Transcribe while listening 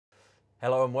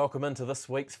Hello and welcome into this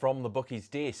week's From the Bookies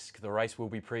desk. The race we'll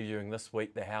be previewing this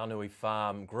week, the Haunui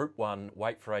Farm Group 1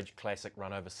 Weight for Age Classic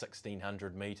run over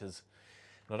 1600 metres.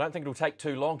 And I don't think it'll take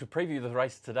too long to preview the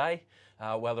race today.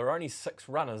 Well, there are only 6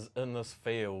 runners in this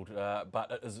field,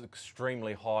 but it is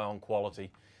extremely high on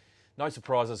quality. No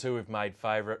surprises who we've made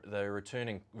favourite. The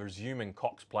resuming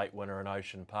Cox Plate winner in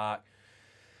Ocean Park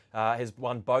has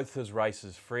won both his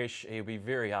races fresh. He'll be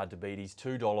very hard to beat. He's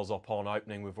 $2 upon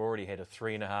opening. We've already had a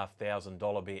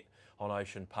 $3,500 bet on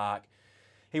Ocean Park.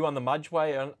 He won the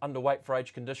Mudgeway under weight for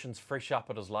age conditions, fresh up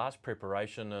at his last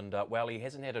preparation, and well, he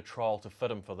hasn't had a trial to fit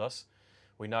him for this.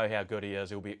 We know how good he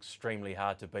is. He'll be extremely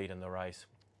hard to beat in the race.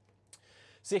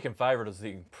 Second favourite is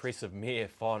the impressive mare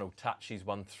Final Touch. She's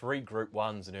won 3 Group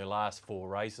 1s in her last 4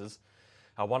 races.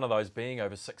 One of those being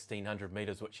over 1600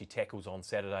 metres, which she tackles on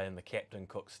Saturday in the Captain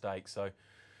Cook Stakes. So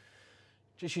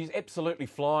she's absolutely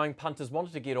flying. Punters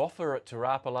wanted to get off her at Te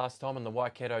Rapa last time in the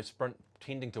Waikato Sprint,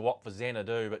 tending to opt for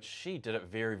Xanadu, but she did it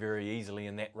very, very easily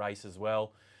in that race as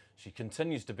well. She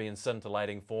continues to be in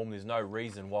scintillating form. There's no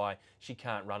reason why she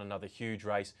can't run another huge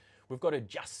race. We've got her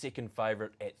just second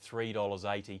favourite at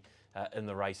 $3.80 in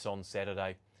the race on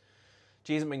Saturday.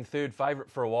 She hasn't been third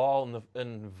favourite for a while,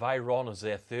 and Veyron is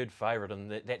our third favourite, and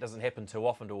that doesn't happen too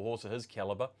often to a horse of his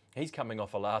calibre. He's coming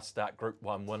off a last start Group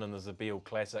 1 win in the Zabeel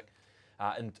Classic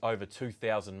in over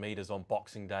 2,000 metres on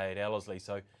Boxing Day at Ellerslie,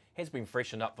 so has been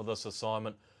freshened up for this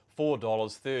assignment.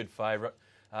 $4, third favourite.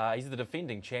 He's the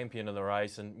defending champion in the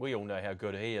race, and we all know how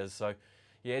good he is. So,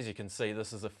 yeah, as you can see,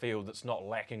 this is a field that's not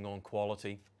lacking on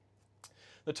quality.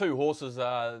 The 2 horses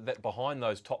that behind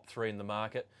those top 3 in the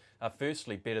market are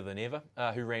firstly Better Than Ever,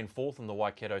 who ran 4th in the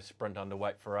Waikato Sprint under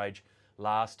weight for age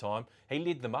last time. He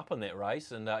led them up in that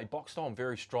race, and he boxed on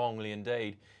very strongly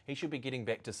indeed. He should be getting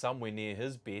back to somewhere near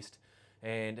his best,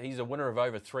 and he's a winner of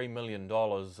over $3 million,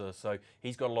 so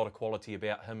he's got a lot of quality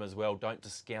about him as well. Don't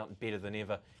discount Better Than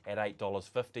Ever at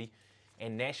 $8.50.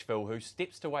 And Nashville, who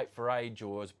steps to weight for age,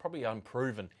 or is probably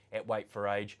unproven at weight for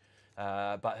age,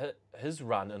 but his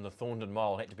run in the Thorndon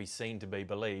Mile had to be seen to be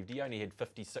believed. He only had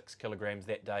 56 kilograms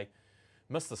that day,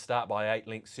 missed the start by 8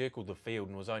 lengths, circled the field,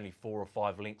 and was only 4 or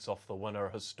 5 lengths off the winner,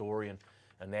 Historian,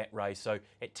 in that race. So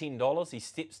at $10, he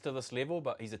steps to this level,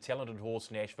 but he's a talented horse,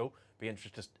 Nashville. Be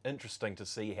interesting to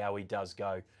see how he does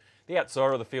go. The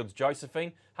outsider of the field's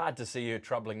Josephine. Hard to see her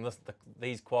troubling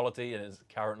these quality, and is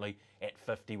currently at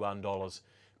 $51.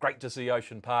 Great to see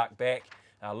Ocean Park back.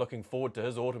 Looking forward to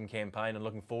his autumn campaign, and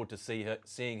looking forward to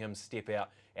seeing him step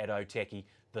out at Otaki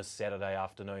this Saturday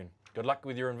afternoon. Good luck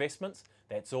with your investments.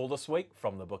 That's all this week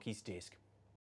from the Bookies desk.